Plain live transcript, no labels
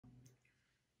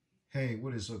Hey,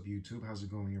 what is up YouTube? How's it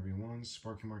going everyone?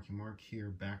 Sparky Marky Mark here,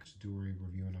 back to do a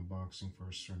review and unboxing for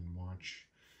a certain watch,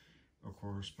 of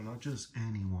course, but not just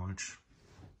any watch.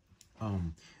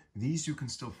 These you can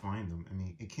still find them. I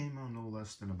mean, it came out no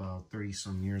less than about 30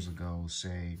 some years ago,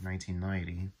 say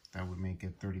 1990. That would make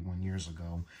it 31 years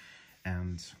ago.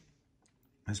 And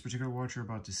this particular watch you're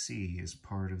about to see is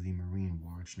part of the marine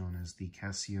watch known as the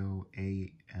Casio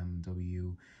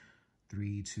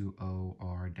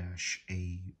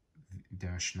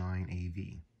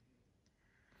AMW320D-9EV.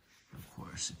 Of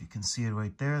course, if you can see it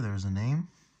right there, there's a name.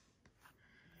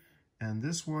 And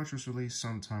this watch was released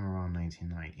sometime around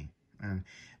 1990. And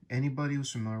anybody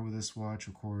who's familiar with this watch,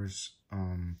 of course,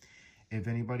 if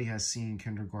anybody has seen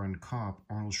Kindergarten Cop,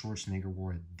 Arnold Schwarzenegger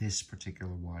wore this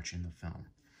particular watch in the film.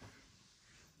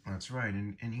 That's right,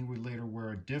 and he would later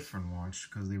wear a different watch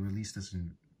because they released this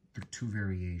in two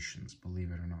variations,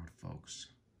 believe it or not, folks.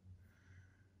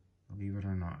 Believe it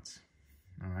or not.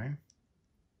 Alright?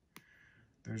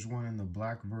 There's one in the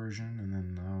black version, and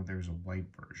then there's a white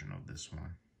version of this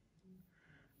one.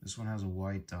 This one has a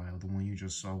white dial. The one you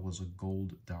just saw was a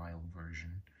gold dial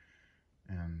version.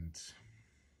 And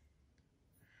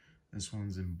this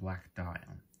one's in black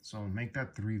dial. So make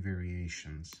that 3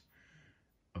 variations,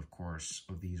 of course,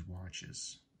 of these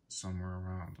watches. Somewhere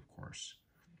around, of course.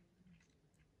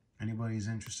 Anybody's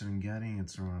interested in getting,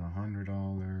 it's around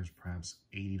 $100, perhaps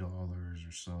 $80 or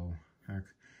so. Heck,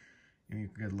 you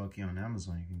can get lucky on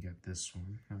Amazon, you can get this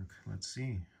one. Heck, let's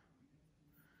see.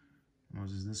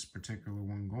 What is this particular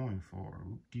one going for?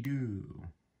 Whoop-de-doo.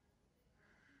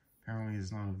 Apparently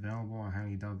it's not available. I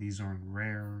highly doubt these aren't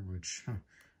rare, which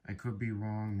I could be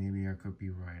wrong. Maybe I could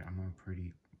be right. I'm not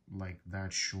pretty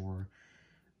that sure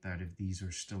that if these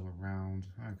are still around.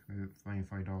 Heck,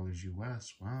 $25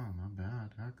 US. Wow, not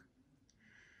bad. Heck.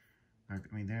 I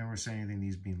mean, they never say anything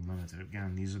these being limited.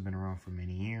 Again, these have been around for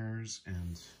many years,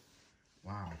 and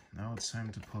wow, now it's time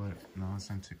to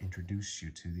introduce you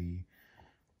to the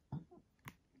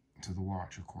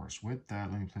watch, of course. With that,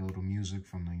 let me play a little music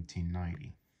from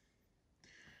 1990.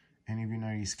 Any of you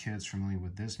 90s kids familiar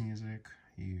with this music,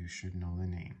 you should know the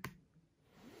name.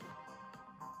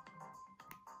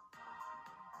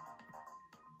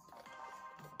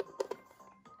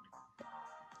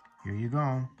 Here you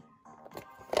go.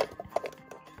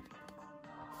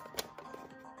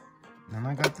 And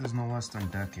I got this no less than a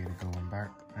decade ago,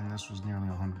 and this was nearly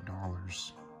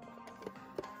 $100.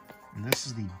 And this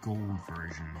is the gold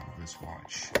version of this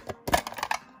watch.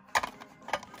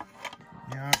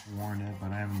 Yeah, I've worn it,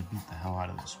 but I haven't beat the hell out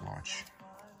of this watch.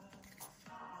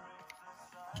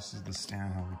 This is the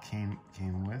stand how it came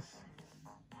with.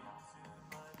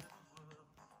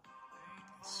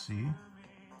 Let's see.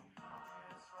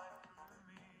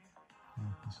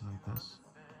 This is like this.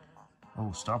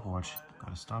 Oh, stopwatch.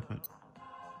 Gotta stop it.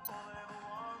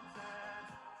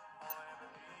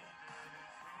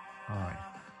 Alright.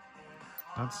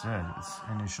 That's it.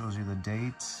 And it shows you the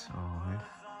date.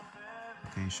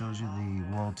 Okay, it shows you the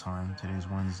world time. Today's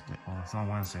Wednesday. Oh, it's not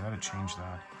Wednesday. I gotta change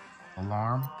that.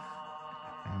 Alarm.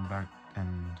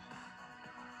 And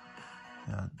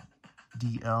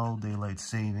DL, daylight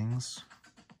savings.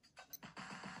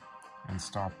 And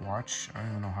stopwatch. I don't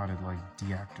even know how to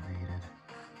deactivate it.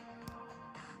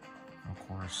 Of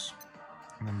course.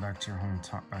 And then back to your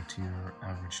back to your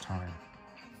average time.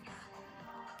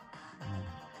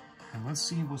 And let's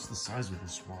see what's the size of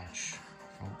this watch,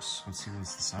 folks. Let's see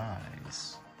what's the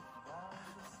size.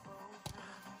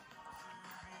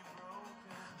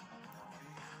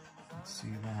 Let's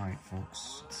see the height,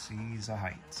 folks. Let's see the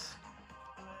height.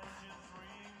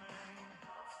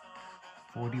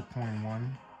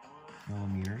 40.1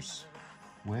 millimeters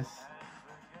width.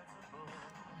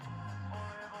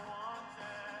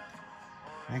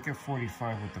 Make it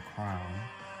 45 with the crown,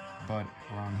 but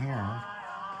around here,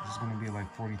 this is going to be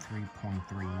like 43.3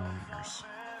 millimeters.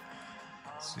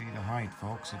 Let's see the height,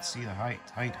 folks. Let's see the height.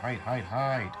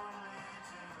 Height.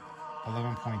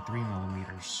 11.3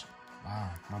 millimeters. Wow,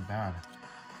 not bad.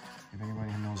 If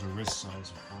anybody knows a wrist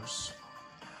size, of course.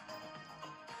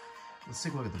 Let's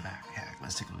take a look at the back. Heck,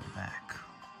 let's take a look at the back.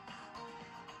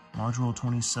 Module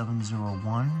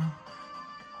 2701.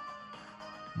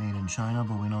 Made in China,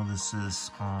 but we know this is,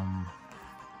 well,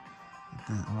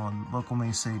 local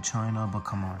may say China, but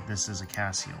come on, this is a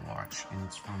Casio watch, and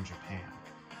it's from Japan,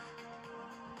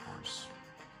 of course.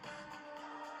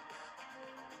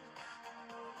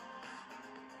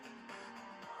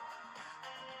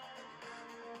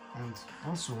 And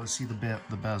also, let's see the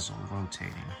bezel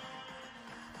rotating.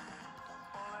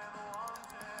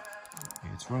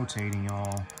 It's rotating,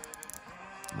 y'all.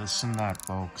 Listen that,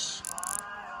 folks.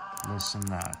 Listen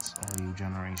that, all you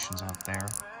generations out there.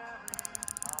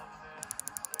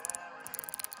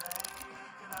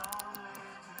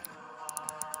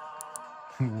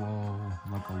 Whoa,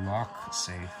 like a lock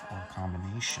safe or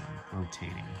combination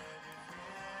rotating.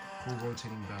 Cool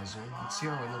rotating bezel. Let's see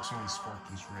how it looks on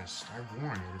Sparky's wrist. I've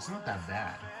worn it. It's not that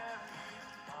bad.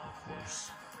 Of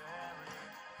course.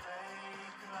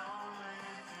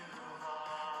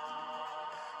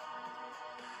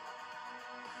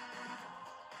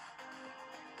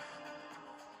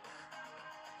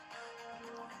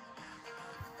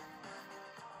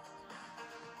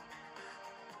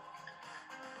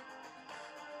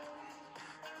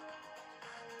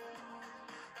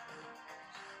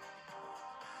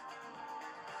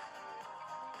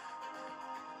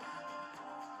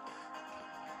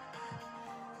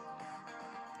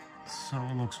 So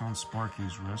it looks on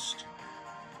Sparky's wrist.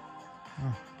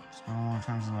 Oh, it's been a long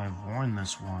time since I've worn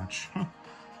this watch.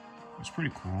 It's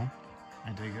pretty cool.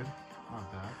 I dig it.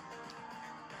 Not bad.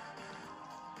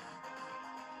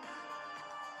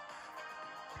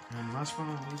 And last but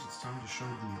not least, it's time to show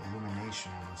the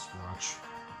illumination on this watch.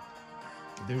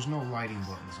 There's no lighting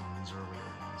buttons on these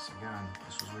earlier ones. Again,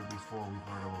 this was way before we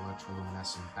heard of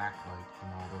electroluminescent backlight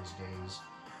in all those days,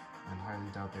 and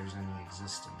highly doubt there's any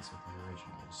existence of the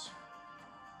originals.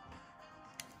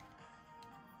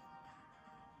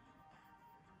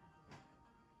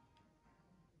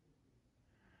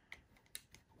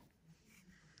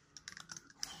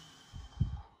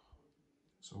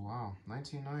 So wow,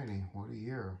 1990, what a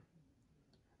year.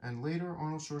 And later,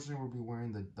 Arnold Schwarzenegger will be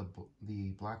wearing the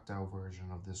blacked out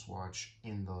version of this watch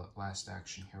in the Last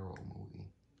Action Hero movie,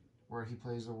 where he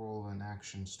plays the role of an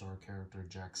action star character,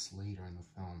 Jack Slater, in the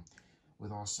film,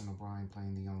 with Austin O'Brien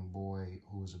playing the young boy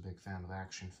who was a big fan of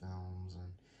action films,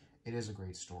 and it is a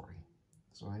great story.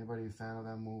 So anybody a fan of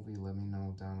that movie, let me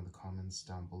know down in the comments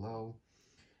down below,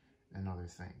 and other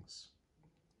things.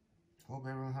 Hope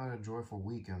everyone had a joyful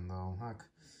weekend, though. Heck,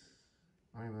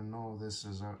 I don't even know if this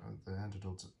is the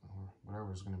antidote or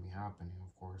whatever is going to be happening,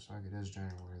 of course. Heck, it is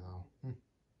January, though.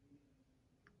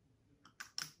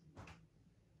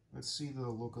 Let's see the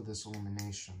look of this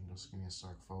illumination. Just give me a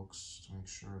sec, folks, to make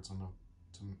sure it's enough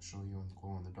to show you in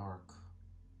glow in the dark.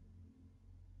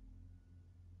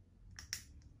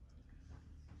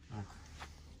 Okay.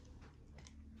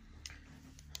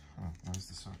 Oh, there's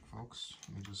the sec, folks.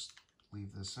 Let me just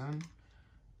leave this in.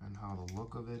 And how the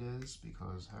look of it is,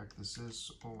 because heck, this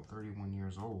is 31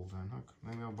 years old, and heck,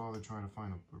 maybe I'll bother trying to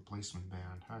find a replacement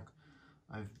band. Heck,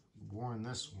 I've worn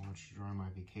this watch during my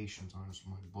vacation times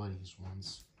with my buddies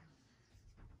once.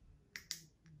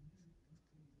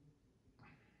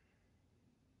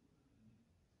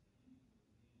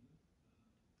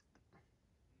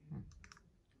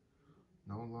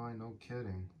 No lie, no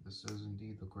kidding. This is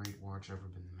indeed the great watch ever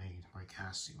been made by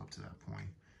Casio up to that point.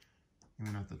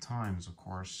 Even at the times, of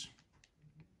course.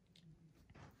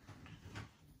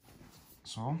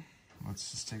 So, let's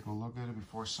just take a look at it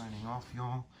before signing off,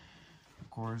 y'all.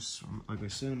 Of course, like I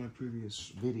said in my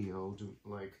previous video,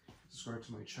 subscribe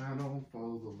to my channel,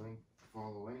 follow the link,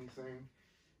 follow anything,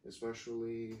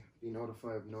 especially be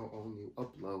notified of all new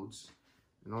uploads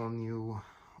and all new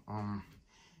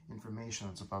information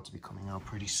that's about to be coming out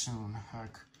pretty soon.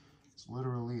 Heck, it's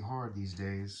literally hard these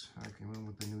days, heck, even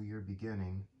with the new year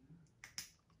beginning.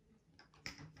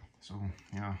 So,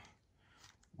 yeah,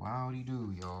 wowdy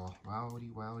do, y'all,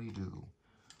 wowdy do.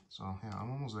 So, yeah,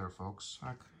 I'm almost there, folks.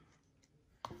 Heck.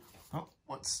 Oh,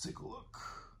 let's take a look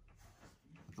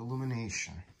at the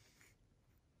illumination.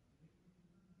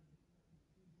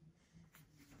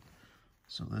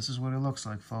 So this is what it looks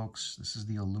like, folks. This is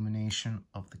the illumination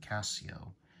of the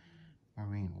Casio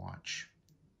Marine watch.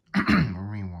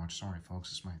 Marine watch, sorry,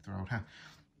 folks, it's my throat.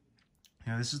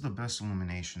 Yeah, this is the best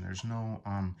illumination. There's no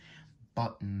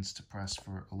buttons to press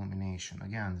for illumination.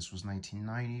 Again, this was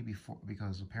 1990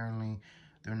 because apparently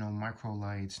there are no micro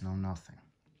lights, no nothing.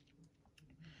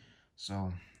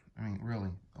 So, I mean, really,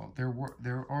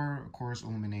 there are of course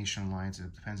illumination lights.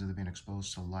 It depends if they've been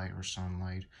exposed to light or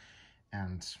sunlight.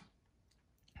 And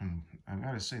I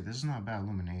gotta say, this is not bad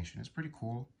illumination. It's pretty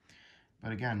cool.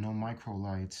 But again, no micro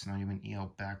lights, not even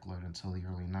EL backlight until the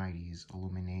early 90s.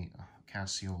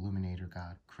 Casio Illuminator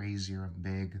got crazier and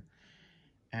big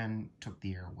and took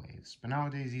the airwaves. But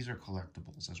nowadays, these are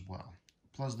collectibles as well.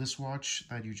 Plus, this watch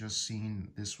that you just seen,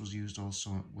 this was used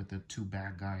also with the two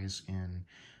bad guys in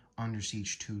Under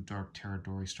Siege 2 Dark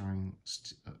Territory starring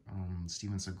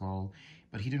Steven Seagal.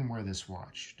 But he didn't wear this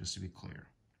watch, just to be clear.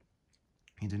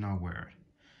 He did not wear it.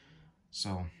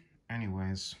 So,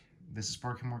 anyways, this is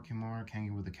Marky Mark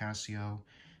hanging with the Casio.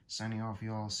 Signing off,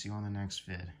 y'all. See you on the next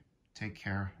vid. Take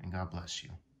care, and God bless you.